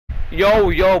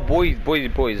Yo, boys.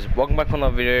 Welcome back on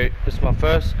our video. This is my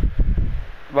first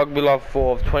Rugby Live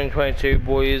 4 of 2022,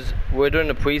 boys. We're doing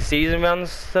the pre-season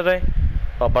rounds today.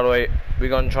 Oh, by the way, we're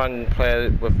going to try and play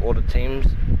with all the teams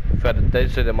throughout the day,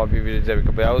 so there might be videos every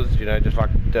couple hours, you know, just like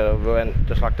the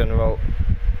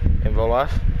in real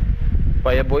life.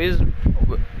 But yeah, boys,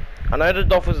 I know the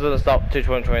Dolphins didn't start to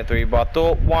 2023, but I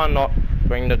thought, why not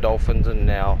bring the Dolphins in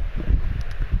now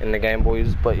in the game,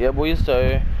 boys? But yeah, boys,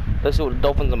 so let's see what the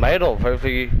Dolphins are made of.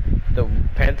 Hopefully the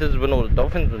Panthers win over the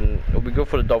Dolphins, and it'll be good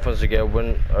for the Dolphins to get a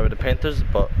win over the Panthers,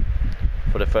 but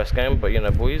for the first game. But you know,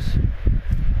 boys,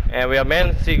 and we have Man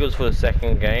and Seagulls for the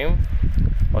second game.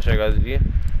 I'll show you guys here.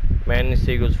 Man and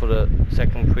Seagulls for the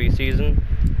second pre-season.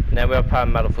 Now we have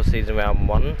Parramatta for season round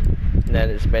 1, and then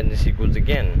it's Man and Seagulls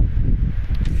again.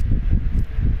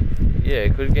 Yeah,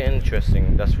 it could get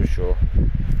interesting, that's for sure.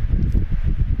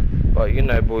 But you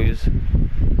know, boys,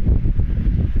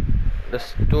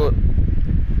 let's do it.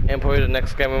 And probably the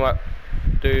next game we might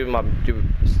do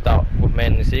start with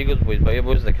Man and Seagulls, boys. But yeah,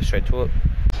 boys, let's get straight to it.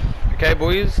 Okay,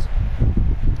 boys.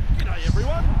 G'day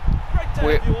everyone. Great to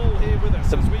have you all here with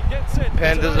us as we get set.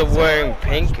 Panthers are wearing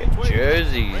pink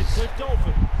jerseys.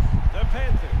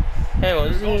 Hang on,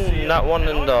 isn't that one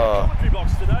in the...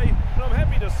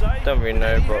 Don't really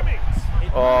know, but...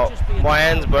 my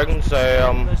hand's broken, so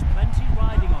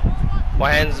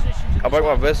I broke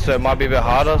my wrist, so it might be a bit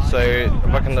harder, so I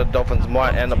reckon the Dolphins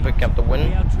might end up picking up the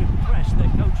win.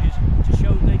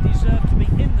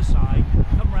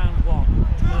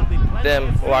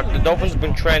 Damn, like the Dolphins have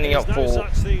been training up for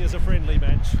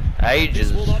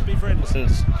ages,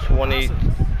 since 20...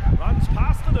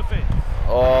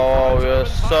 Oh, we're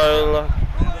so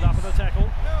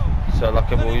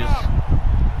lucky, boys.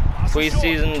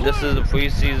 Pre-season, this is the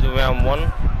pre-season round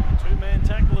 1.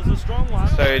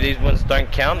 So these ones don't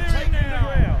count.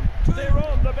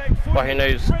 But who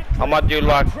knows? I might do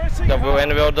like the real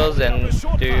NFL does and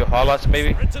do highlights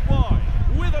maybe.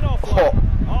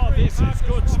 Oh, this is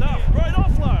good stuff. Great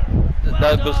offload.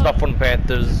 That's good stuff on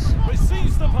Panthers.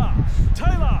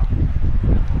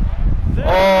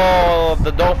 Oh,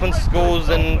 the Dolphins scores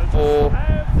in for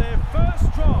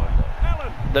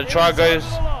the try goes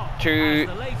to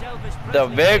the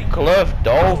Redcliffe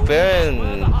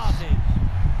Dolphins.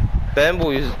 Them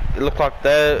boys look like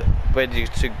they're ready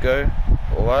to go.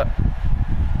 Alright.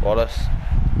 Wallace.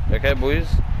 Okay, boys.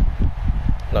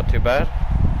 Not too bad.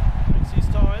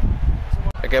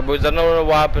 Okay, boys, I don't know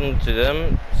what happened to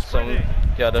them.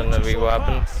 I don't know really what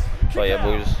happened. But yeah,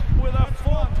 boys.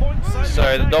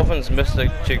 So the Dolphins missed the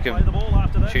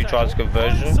two tries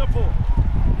conversion.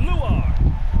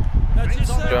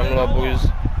 Drumler, boys.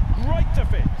 Great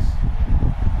defense.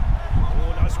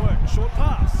 Oh, nice work. Short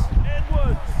pass.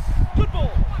 Edwards. Good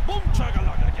ball. Boom,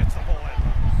 Chagalaka gets the ball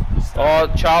out.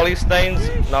 Oh, Charlie Staines.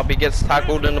 Nobby gets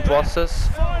tackled in the process.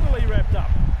 Finally wrapped up.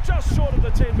 Just short of the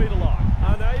 10-metre line.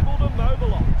 Unable to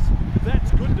mobilise.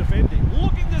 That's good defending.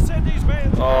 Looking to send his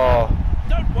man. Oh.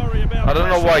 Don't worry about I don't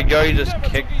know why Gary just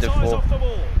kicked it for.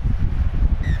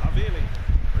 Avili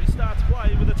restarts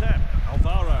play with a tap.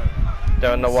 Alvaro.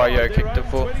 Don't know why Yo kicked it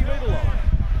for. 20-metre line.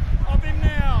 Of him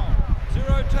now.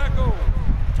 Zero tackle.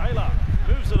 Taylor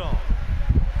moves it on.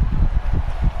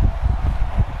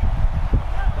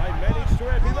 They managed to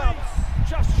wrap him up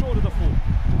just short of the foot.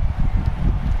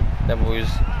 Them boys.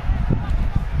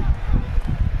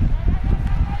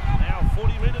 Now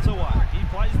 40 metres away. He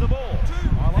plays the ball.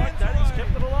 I like that. He's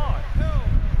kept it alive.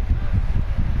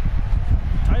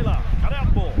 Taylor, cut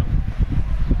out ball.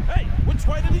 Hey, which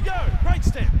way did he go? Great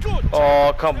step. Good. Oh,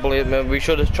 I can't believe, man. We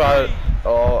should have tried.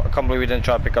 Oh, I can't believe we didn't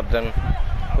try to pick up then.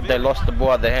 But they lost the ball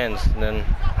out of their hands. And then.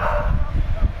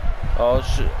 Oh,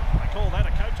 shit. I call that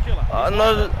a coach killer.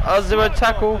 Another zero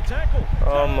tackle.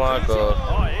 Oh my god.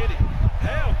 Oh, Eddie.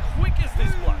 How quick is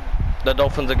this bloke? The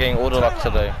Dolphins are getting all the luck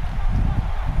today.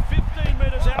 15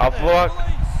 metres out. I feel like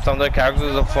some of the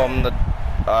characters are from the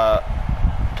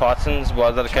Titans.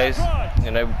 Was that the case?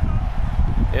 You know.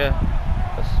 Yeah.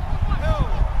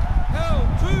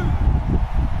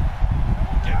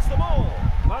 Gets the ball.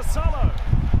 Marcelo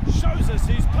shows us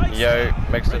his pace. Yo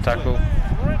makes the tackle.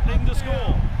 Threatening to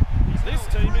score. This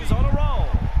team is on a roll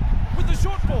with the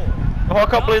short ball. Oh, I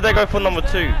can't believe they go for number 2.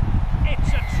 It's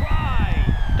a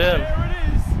try. Damn. There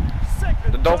it is.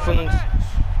 Second The Dolphins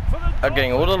are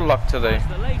getting all the luck today.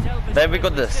 Then we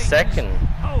got the second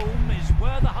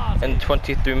in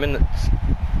 23 minutes.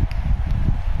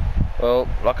 Well,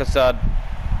 like I said,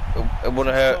 it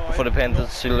wouldn't hurt for the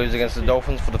Panthers to lose against the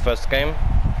Dolphins for the first game.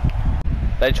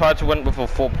 They tried to win with a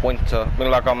 4-pointer. I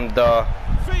mean, like the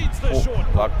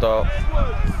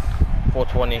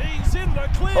 420.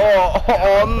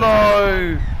 Oh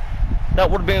no! That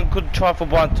would have been a good try for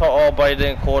Brian Toto, but he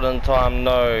didn't call it in time,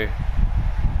 no.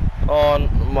 Oh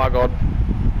my god.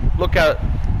 Look at it.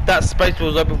 That space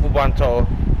was open for Brian Toto,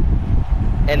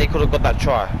 and he could have got that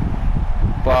try.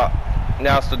 But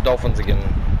now it's the Dolphins again.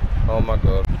 Oh my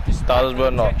god. Starters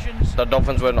were not. The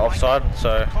Dolphins weren't offside,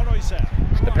 so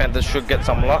the Panthers should get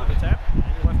some luck. He'll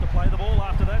have to play the ball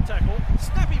after that tackle.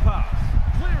 Snappy pass.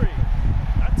 Clearing.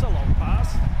 That's a long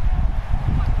pass.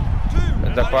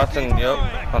 Is that Brighton? Yep.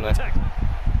 Oh no.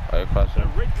 Oh, Brighton. The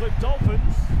Redcliffe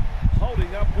Dolphins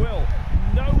holding up well.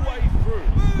 No way through.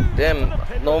 Damn,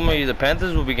 normally the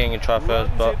Panthers will be getting a try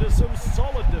first, but into some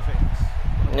solid defense.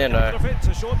 you know. Defense,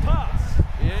 a short pass.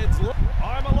 Yeah,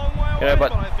 I'm a long way away. You know,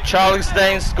 but Charlie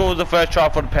Stain scored the first try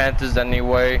for the Panthers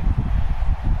anyway.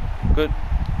 Good.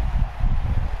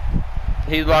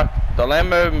 He's like the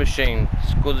Lambo machine.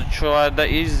 Scored the try that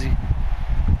easy.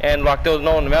 And like there was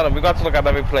no one around him. We got to look at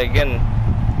that replay again.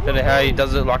 Don't know how he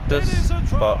does it like this,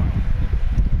 but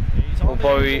we'll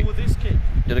probably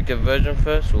do the conversion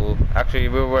first, or actually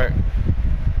we won't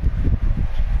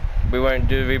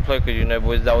do the replay because you know,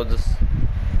 boys, that was just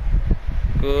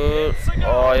good.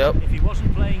 Oh yep,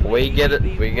 we get it.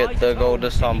 We get the goal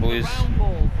this time, boys.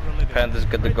 Panthers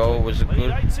get the goal, which is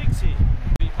good.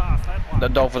 The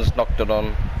Dolphins knocked it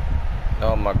on.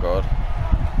 Oh my god.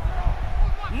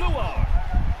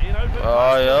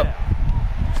 Oh yep.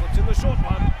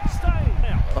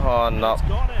 Oh no.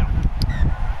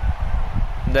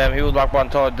 Damn, he was like one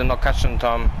time, did not catch in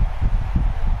time.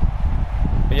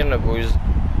 But you know, boys,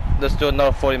 let's do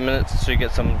another 40 minutes to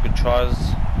get some good tries.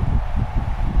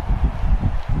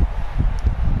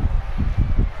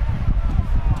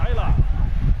 Taylor.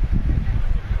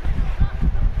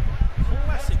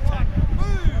 Classic tackle.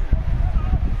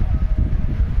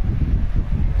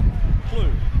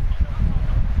 Clue.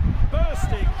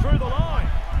 Bursting through the line.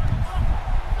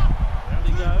 Round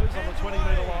he goes on the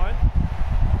 20-metre line.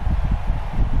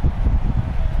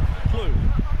 Clue.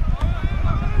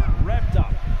 Wrapped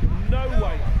up. No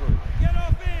way through. Get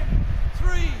off him.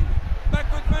 3. Back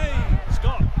with me.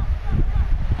 Scott.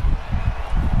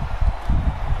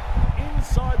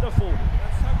 Inside the 40.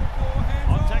 That's tackle 4. Hands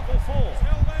On off. tackle 4.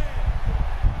 Hell there.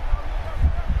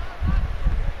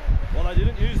 Well, they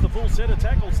didn't use the full set of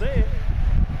tackles there.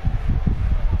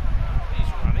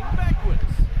 He's running backwards.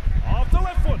 Off the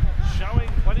left foot. Showing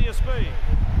plenty of speed.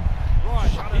 Right.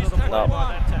 Shut into the tackle play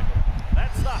by that tackle.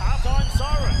 That's the half-time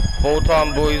siren. Full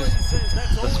time, boys.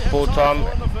 This is full time,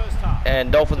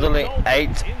 and Dolphins only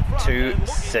 8-6.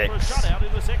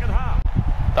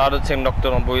 The other team knocked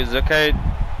it on, boys. Okay,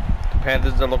 the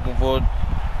Panthers are looking forward.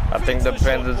 I think the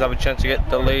Panthers have a chance to get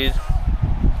the lead.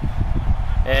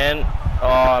 And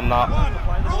oh no,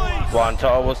 Brian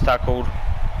Toto was tackled.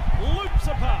 Loops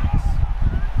a pass.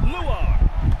 Luar.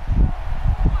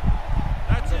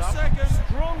 That's a second.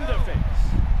 Strong defense.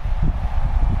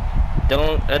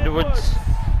 Dylan Edwards.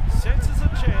 Senses a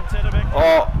chance out of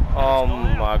Eckler. Oh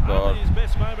my god. His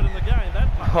best moment in the game, that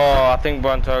pass. Oh, I think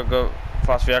Brian Toto got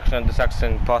fast reaction and this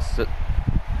accident passed it a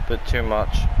bit too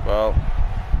much. Well,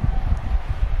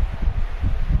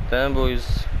 damn,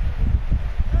 boys.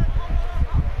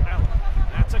 Allen,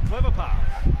 that's a clever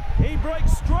pass. He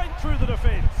breaks straight through the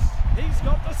defense. He's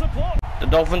got the support. The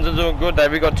Dolphins are doing good.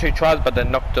 They've got 2 tries, but they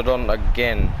knocked it on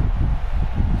again.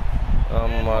 Oh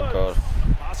my god.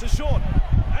 Pass is short.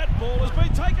 That ball has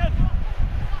been taken.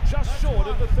 Just short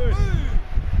of the 30.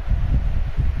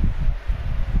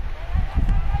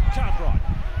 Cartwright.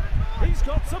 He's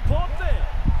got support there.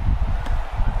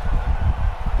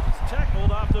 He's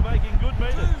tackled after making good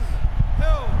meters.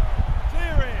 Hill.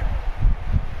 Clear him.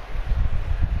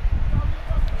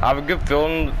 I have a good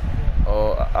feeling,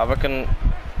 or I reckon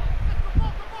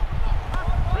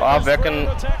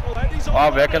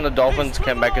the Dolphins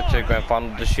can make it to the grand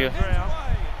final this year.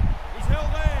 He's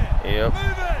held there. Yep. Move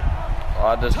it.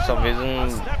 I just some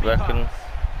reason reckon.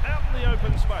 Out in the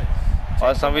open space.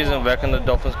 I some reason reckon the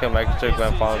Dolphins can make it to the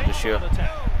grand final this year.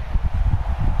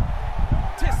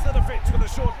 Test the defense with a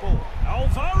short ball.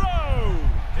 Alvaro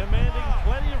commanding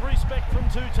plenty of respect from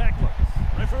 2 tacklers.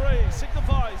 Referee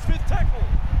signifies 5th tackle.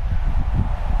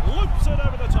 Loops it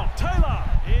over the top. Taylor,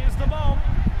 here's the bomb.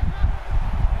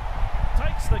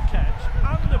 Takes the catch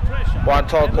under pressure. Brian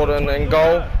Toto caught it in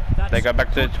goal. They go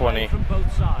back to the 20. From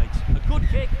both sides. A good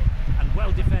kick and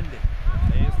well defended.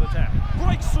 There's the tap.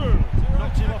 Breaks through.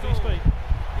 Knocks him off his feet.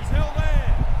 He's held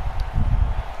there.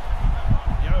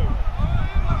 Yo.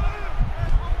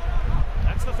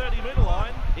 That's the 30-metre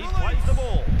line. He plays the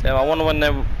ball. Yeah, I wonder when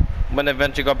they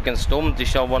eventually go up against Storm, they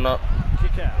shall wanna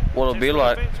Kick out. what it'll be Test the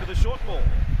like. defense with a short ball.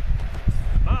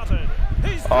 Martin.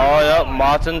 He's Oh yeah,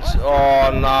 Martins.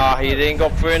 Oh nah, he didn't go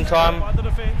through in time. By the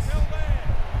defense.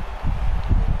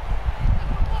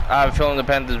 I have a feeling the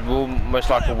Panthers will most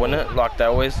likely win it, like they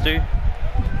always do.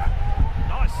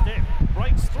 Nice step.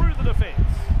 Breaks through the defence.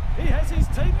 He has his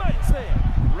teammates there.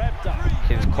 Wrapped up.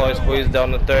 He's close, boys,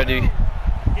 down to 30.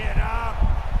 Get up.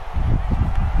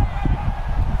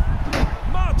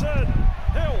 Martin.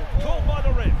 Held. Called by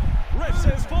the ref. Ref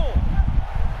says 4.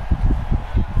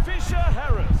 Fisher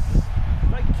Harris.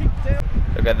 They kick down.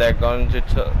 Look at that, going to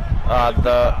the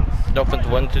Dolphins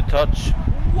went to touch.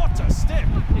 What a step.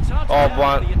 It's hard to Oh, tell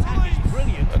one. if the attack is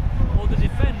brilliant or the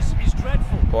defence is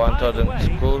dreadful. One Either didn't way,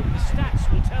 score. the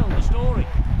stats will tell the story.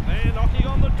 They're knocking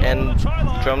on the door And of the try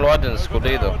line. Drumlow didn't score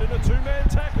either. Overpowered in a two-man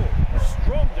tackle.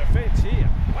 Strong defence here.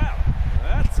 Wow,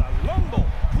 that's a long ball.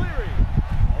 Cleary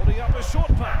holding up a short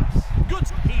pass. Good.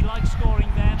 He likes scoring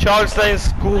then. Charles Lane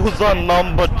scores on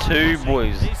number 2,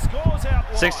 boys. He scores out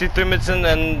wide. 63 minutes in,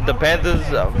 and the Panthers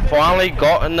finally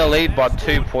got in the lead by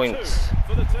 2 points.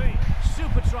 For the team.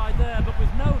 Super try there, but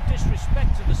with no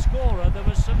disrespect to the scorer, there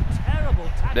was some terrible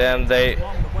Damn, tactics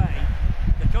along the way.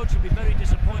 The coach will be very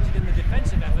disappointed in the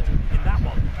defensive effort in that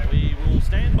one. We will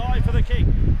stand by for the kick.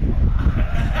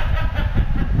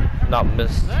 Not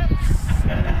missed. That's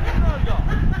no goal.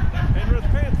 Penrith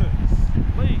Panthers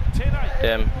lead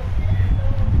 10-8.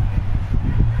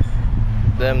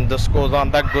 Damn, the scores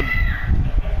aren't that good.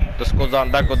 The scores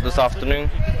aren't that good this afternoon.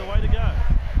 Kick is the way to go.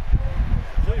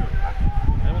 Cleary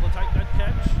able to take that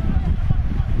catch.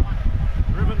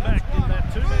 Driven back in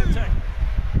that two-man tackle.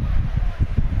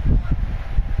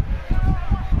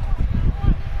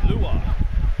 Lua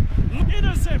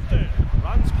intercepted.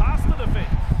 Runs past the defence.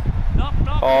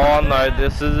 Oh no,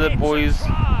 this is it, boys.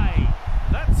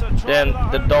 That's a try. Then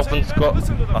the Dolphins got a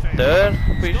third,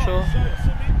 pretty sure. Showed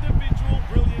some individual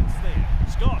brilliance there.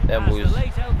 Scott. Damn, boys.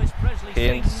 He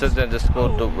insisted and just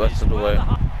scored the rest of the way.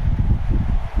 Have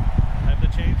the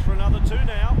chance for another 2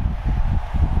 now.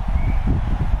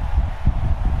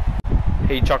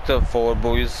 He chucked it forward,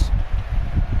 boys.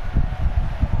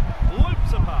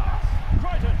 Loops a pass.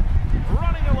 Creighton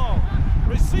running along.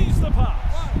 Receives the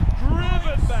pass.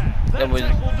 Driven back. That Then we,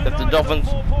 tackle if the denies Dolphins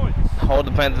 4 points. hold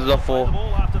the Panthers off Play for the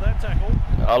ball after that tackle.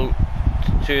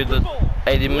 to the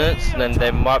 80 minutes, then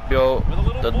they might be able,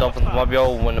 the Dolphins might be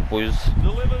able to win it, boys.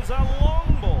 Delivers a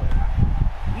long ball.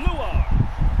 Lua.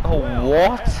 Oh,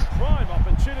 what? Prime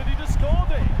opportunity to score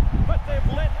there, but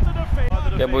they've let the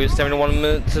defense. Yeah, boys, 71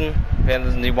 minutes in.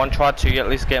 Panthers need 1 try to at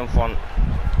least get in front,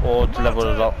 or to level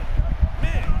it up.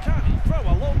 Man, can't he throw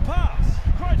a long pass?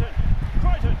 Creighton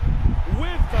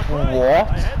with the break. What?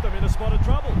 They had them in a spot of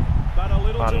trouble, but a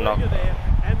little too eager there,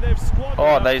 and they've squandered.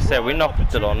 Oh, they said we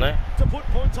knocked it on there. To put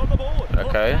points on the board.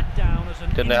 Okay.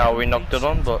 Didn't know how we knocked it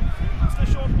on, but It's the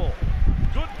short ball.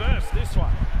 Good burst this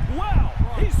one. Wow,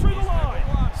 he's through the line.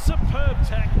 Superb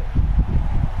tackle.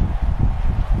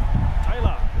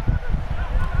 Taylor.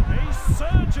 He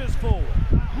surges forward.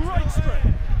 Great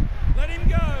strength. Let him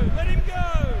go. Let him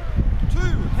go. 2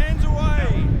 hands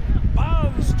away.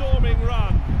 Barnstorming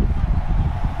run.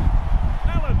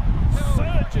 Allen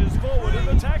surges forward in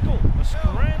the tackle. A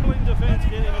scrambling defence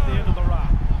getting at the end of the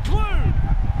run. Clune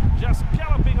just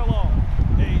galloping along.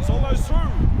 He's almost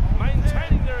through,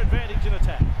 maintaining their advantage in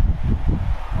attack.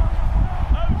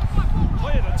 Oh,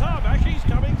 clear the tarmac, he's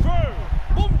coming through.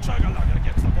 Boom, chugga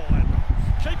gets the ball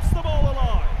out. Keeps the ball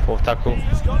alive. 4th tackle.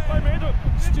 He's got momentum.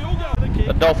 Still going to kick.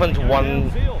 The Dolphins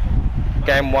won Downfield.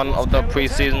 game 1 of the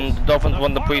preseason. The Dolphins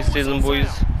won the preseason, boys.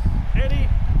 Eddie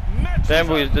matches Damn,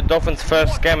 boys, the Dolphins'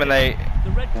 first game and they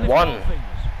won.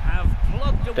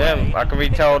 Damn, I can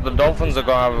really tell the Dolphins are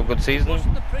gonna have a good season.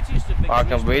 I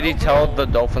can really tell the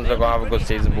Dolphins are gonna have a good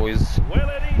season, boys. Well,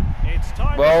 Eddie, it's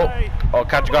time Well, to say I'll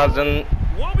catch you guys in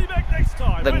we'll be back next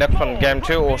time. the next one, game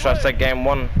 2, or should I say game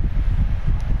 1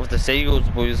 with the Seagulls,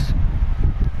 boys.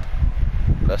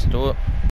 Let's do it.